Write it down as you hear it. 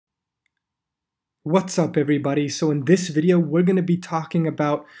What's up everybody? So in this video we're going to be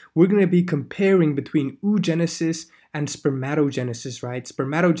comparing between oogenesis and spermatogenesis, right?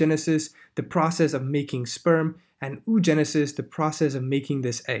 Spermatogenesis, the process of making sperm, and oogenesis, the process of making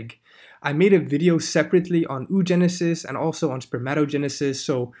this egg. I made a video separately on oogenesis and also on spermatogenesis,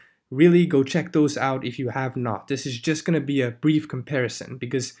 so really go check those out if you have not. This is just going to be a brief comparison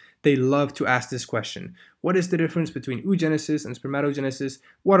because they love to ask this question. What is the difference between oogenesis and spermatogenesis?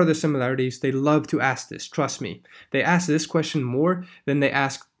 What are the similarities? They love to ask this, trust me. They ask this question more than they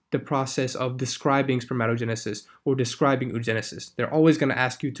ask the process of describing spermatogenesis or describing oogenesis. They're always going to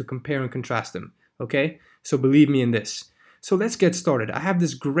ask you to compare and contrast them, okay? So believe me in this. So let's get started. I have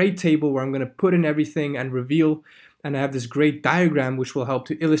this great table where I'm going to put in everything and reveal, and I have this great diagram which will help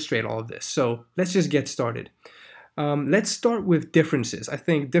to illustrate all of this. So let's just get started. Let's start with differences. I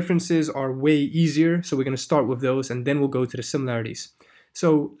think differences are way easier, so we're going to start with those and then we'll go to the similarities.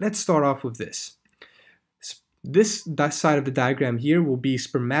 So let's start off with this. That side of the diagram here will be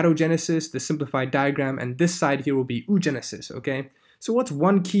spermatogenesis, the simplified diagram, and this side here will be oogenesis, okay? So what's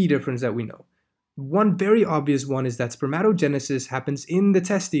one key difference that we know? One very obvious one is that spermatogenesis happens in the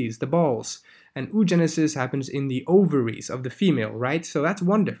testes, the balls, and oogenesis happens in the ovaries of the female, right? So that's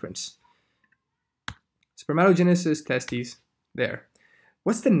one difference. Spermatogenesis, testes, there.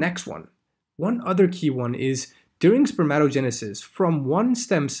 What's the next one? One other key one is during spermatogenesis, from one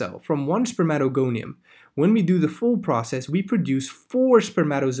stem cell, from one spermatogonium, when we do the full process, we produce 4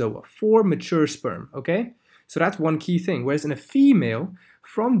 spermatozoa, 4 mature sperm, okay? So that's one key thing. Whereas in a female,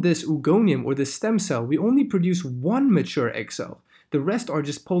 from this oogonium or this stem cell, we only produce 1 mature egg cell. The rest are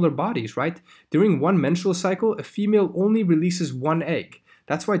just polar bodies, right? During one menstrual cycle, a female only releases 1 egg.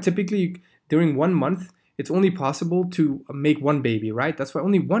 That's why typically during 1 month, it's only possible to make 1 baby, right? That's why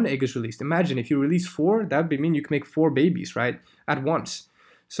only 1 egg is released. Imagine if you release 4, that would mean you can make 4 babies, right? At once.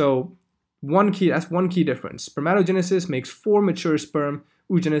 So that's one key difference. Spermatogenesis makes 4 mature sperm,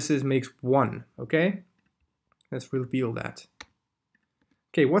 oogenesis makes 1, okay? Let's reveal that.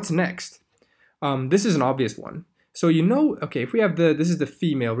 Okay, what's next? This is an obvious one. So you know, okay, if we have this is the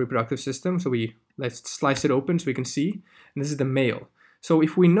female reproductive system, so let's slice it open so we can see, and this is the male. So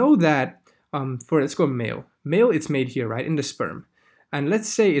if we know that, let's go male. Male, it's made here, right, in the sperm. And let's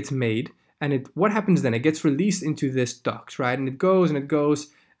say it's made, and what happens then? It gets released into this duct, right, and it goes,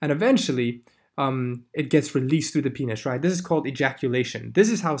 and eventually, it gets released through the penis, right? This is called ejaculation. This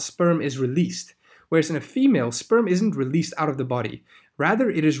is how sperm is released. Whereas in a female, sperm isn't released out of the body. Rather,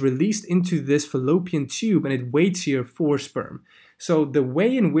 it is released into this fallopian tube and it waits here for sperm. So the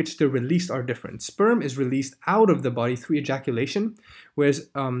way in which they're released are different. Sperm is released out of the body through ejaculation, whereas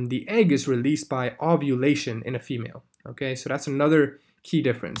the egg is released by ovulation in a female. Okay, so that's another key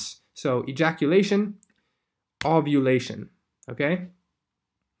difference. So ejaculation, ovulation, okay?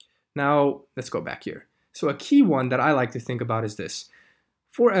 Now, let's go back here. So a key one that I like to think about is this.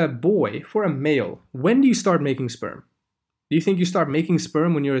 For a boy, for a male, when do you start making sperm? Do you think you start making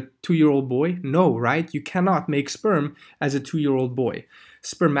sperm when you're a 2-year-old boy? No, right? You cannot make sperm as a 2-year-old boy.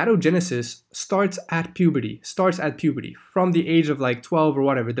 Spermatogenesis starts at puberty, from the age of like 12 or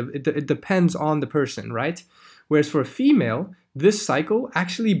whatever. It depends on the person, right? Whereas for a female, this cycle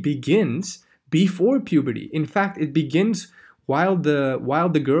actually begins before puberty. In fact, it begins while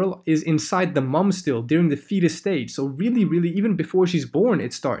the girl is inside the mom still during the fetus stage. So really, even before she's born,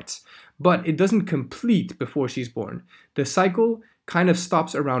 it starts. But it doesn't complete before she's born. The cycle kind of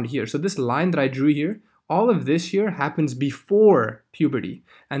stops around here. So this line that I drew here, all of this here happens before puberty.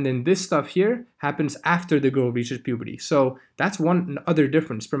 And then this stuff here happens after the girl reaches puberty. So that's one other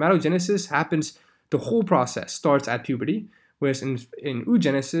difference. Spermatogenesis happens, the whole process starts at puberty. Whereas in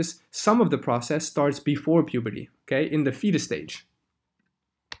oogenesis, some of the process starts before puberty, okay, in the fetus stage.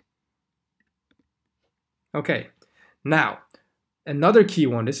 Okay, now, another key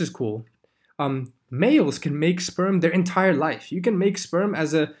one, this is cool. Males can make sperm their entire life. You can make sperm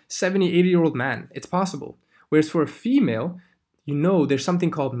as a 70, 80-year-old man. It's possible. Whereas for a female, you know there's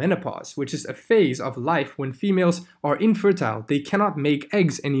something called menopause, which is a phase of life when females are infertile. They cannot make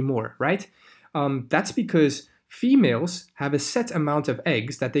eggs anymore, right? That's because females have a set amount of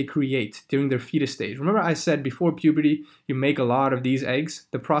eggs that they create during their fetus stage. Remember I said before puberty, you make a lot of these eggs.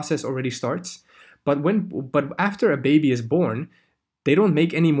 The process already starts. But after a baby is born, they don't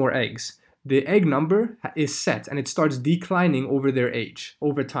make any more eggs. The egg number is set and it starts declining over their age,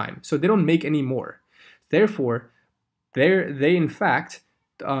 over time. So they don't make any more. Therefore, they in fact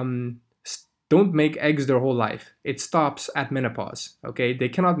don't make eggs their whole life. It stops at menopause, okay? They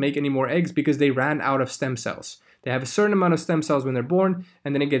cannot make any more eggs because they ran out of stem cells. They have a certain amount of stem cells when they're born,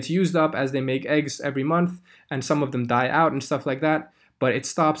 and then it gets used up as they make eggs every month, and some of them die out and stuff like that. but it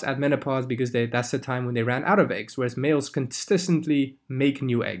stops at menopause because that's the time when they ran out of eggs, whereas males consistently make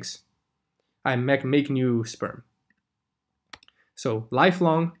new eggs. I make new sperm. So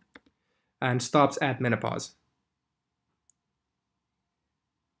lifelong and stops at menopause.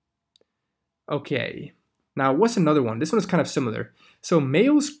 Okay, now what's another one? This one is kind of similar. So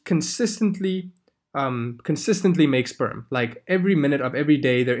males consistently make sperm. Like every minute of every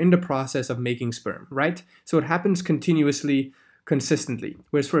day, they're in the process of making sperm, right? So it happens continuously, consistently.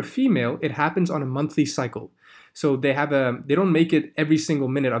 Whereas for a female, it happens on a monthly cycle. So they don't make it every single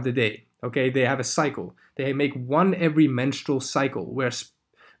minute of the day. Okay, they have a cycle. They make one every menstrual cycle, whereas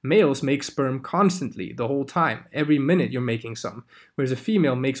males make sperm constantly the whole time. Every minute you're making some, whereas a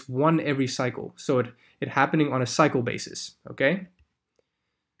female makes one every cycle. So it happening on a cycle basis. Okay,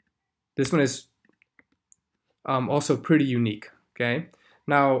 this one is also pretty unique. Okay,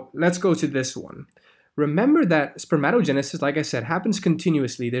 now let's go to this one. Remember that spermatogenesis, like I said, happens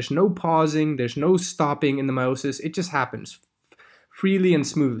continuously. There's no pausing, there's no stopping in the meiosis. It just happens freely and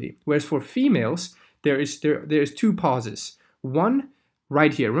smoothly. Whereas for females, there is two pauses. One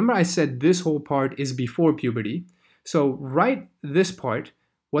right here. Remember I said this whole part is before puberty. So right this part,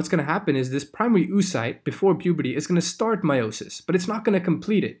 what's going to happen is this primary oocyte before puberty is going to start meiosis, but it's not going to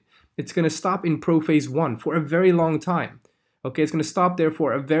complete it. It's going to stop in prophase 1 for a very long time. Okay, it's going to stop there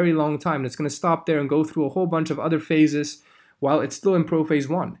for a very long time. It's going to stop there and go through a whole bunch of other phases while it's still in prophase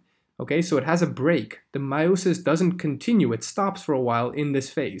 1. Okay, so it has a break. The meiosis doesn't continue. It stops for a while in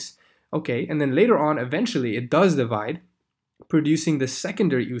this phase. Okay, and then later on, eventually it does divide, producing the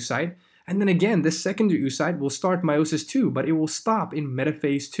secondary oocyte. And then again, this secondary oocyte will start meiosis too, but it will stop in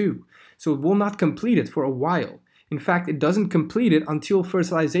metaphase 2. So it will not complete it for a while. In fact, it doesn't complete it until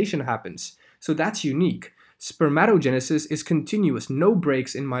fertilization happens. So that's unique. Spermatogenesis is continuous, no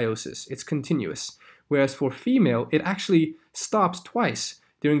breaks in meiosis. It's continuous. Whereas for female, it actually stops twice,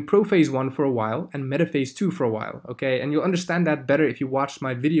 during prophase 1 for a while and metaphase 2 for a while, okay? And you'll understand that better if you watch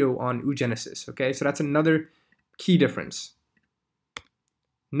my video on oogenesis, okay? So that's another key difference.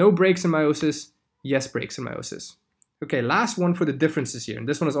 No breaks in meiosis, yes breaks in meiosis. Okay, last one for the differences here, and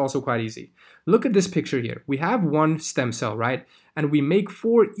this one is also quite easy. Look at this picture here. We have one stem cell, right? And we make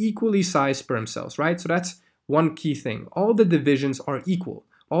 4 equally sized sperm cells, right? So that's one key thing. All the divisions are equal.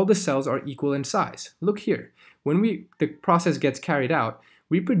 All the cells are equal in size. Look here. When the process gets carried out,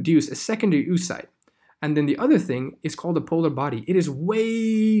 we produce a secondary oocyte. And then the other thing is called a polar body. It is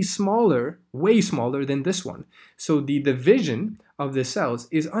way smaller than this one. So the division of the cells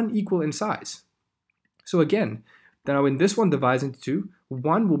is unequal in size. So again, now when this one divides into 2,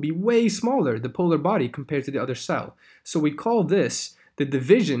 one will be way smaller, the polar body, compared to the other cell. So we call this, the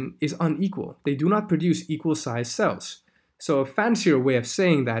division is unequal. They do not produce equal sized cells. So a fancier way of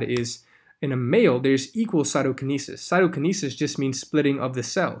saying that is, in a male, there's equal cytokinesis. Cytokinesis just means splitting of the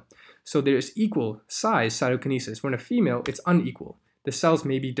cell. So there's equal size cytokinesis. When a female, it's unequal. The cells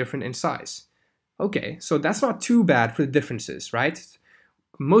may be different in size. Okay, so that's not too bad for the differences, right?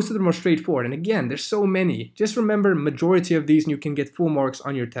 Most of them are straightforward. And again, there's so many. Just remember, majority of these and you can get full marks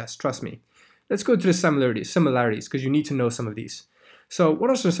on your test, trust me. Let's go to the similarities, because you need to know some of these. So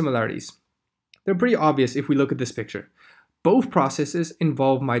what are some similarities? They're pretty obvious if we look at this picture. Both processes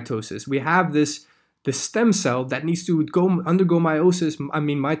involve mitosis. We have the stem cell that needs to undergo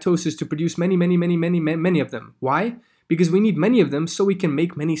mitosis to produce many of them. Why? Because we need many of them so we can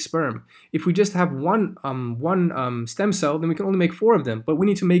make many sperm. If we just have one stem cell, then we can only make 4 of them, but we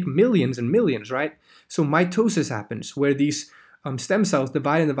need to make millions and millions, right? So mitosis happens where these stem cells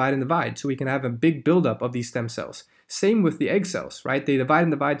divide and divide and divide, so we can have a big buildup of these stem cells. Same with the egg cells, right? They divide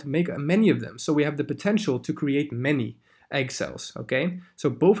and divide to make many of them, so we have the potential to create many egg cells, okay? So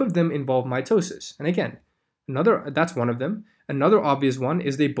both of them involve mitosis. And again, that's one of them. Another obvious one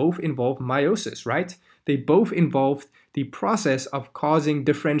is they both involve meiosis, right? They both involve the process of causing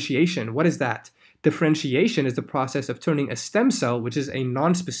differentiation. What is that? Differentiation is the process of turning a stem cell, which is a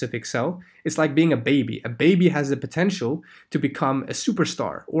non-specific cell. It's like being a baby. A baby has the potential to become a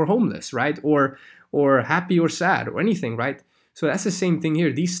superstar or homeless, right? Or happy or sad or anything, right? So that's the same thing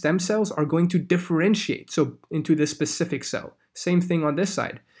here. These stem cells are going to differentiate into this specific cell. Same thing on this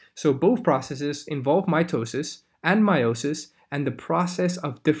side. So both processes involve mitosis and meiosis and the process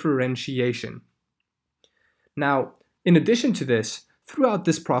of differentiation. Now, in addition to this, throughout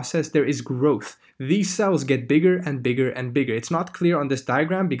this process, there is growth. These cells get bigger and bigger and bigger. It's not clear on this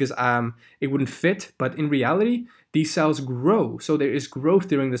diagram because it wouldn't fit, but in reality, these cells grow. So there is growth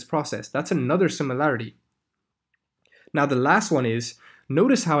during this process. That's another similarity. Now, the last one is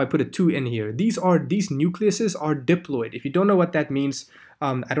Notice how I put a 2 in here. These nucleuses are diploid. If you don't know what that means,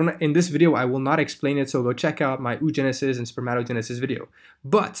 in this video I will not explain it, so go check out my oogenesis and spermatogenesis video.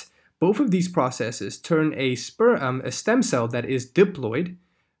 But both of these processes turn a stem cell that is diploid,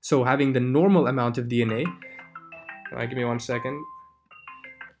 so having the normal amount of DNA, give me 1 second,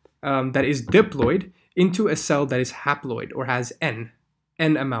 that is diploid, into a cell that is haploid or has n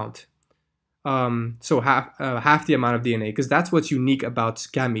amount. So half the amount of DNA, because that's what's unique about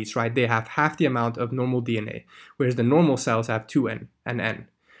gametes, right? They have half the amount of normal DNA, whereas the normal cells have 2n and n.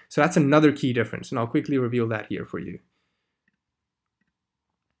 So that's another key difference, and I'll quickly reveal that here for you.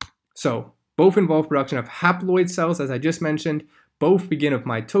 So both involve production of haploid cells, as I just mentioned. Both begin with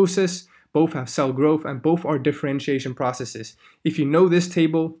mitosis, both have cell growth, and both are differentiation processes. If you know this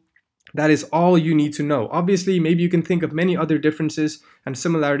table, that is all you need to know. Obviously, maybe you can think of many other differences and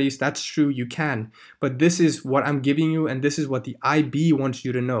similarities. That's true, you can. But this is what I'm giving you, and this is what the IB wants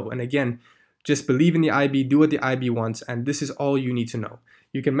you to know. And again, just believe in the IB, do what the IB wants, and this is all you need to know.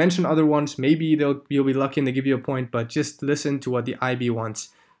 You can mention other ones. Maybe you'll be lucky and they give you a point, but just listen to what the IB wants.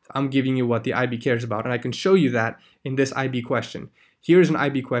 I'm giving you what the IB cares about, and I can show you that in this IB question. Here's an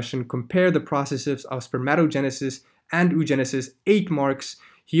IB question. Compare the processes of spermatogenesis and oogenesis, 8 marks.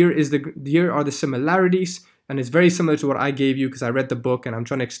 Here are the similarities, and it's very similar to what I gave you because I read the book and I'm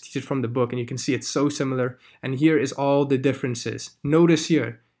trying to teach it from the book, and you can see it's so similar. And here is all the differences. Notice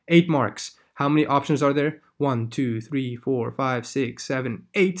here, 8 marks. How many options are there? 1, 2, 3, 4, 5, 6, 7,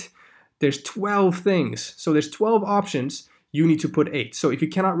 8. There's 12 things. So there's 12 options. You need to put 8. So if you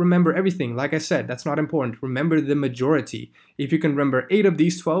cannot remember everything, like I said, that's not important. Remember the majority. If you can remember 8 of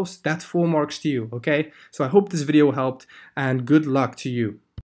these 12s, that's full marks to you, okay? So I hope this video helped, and good luck to you.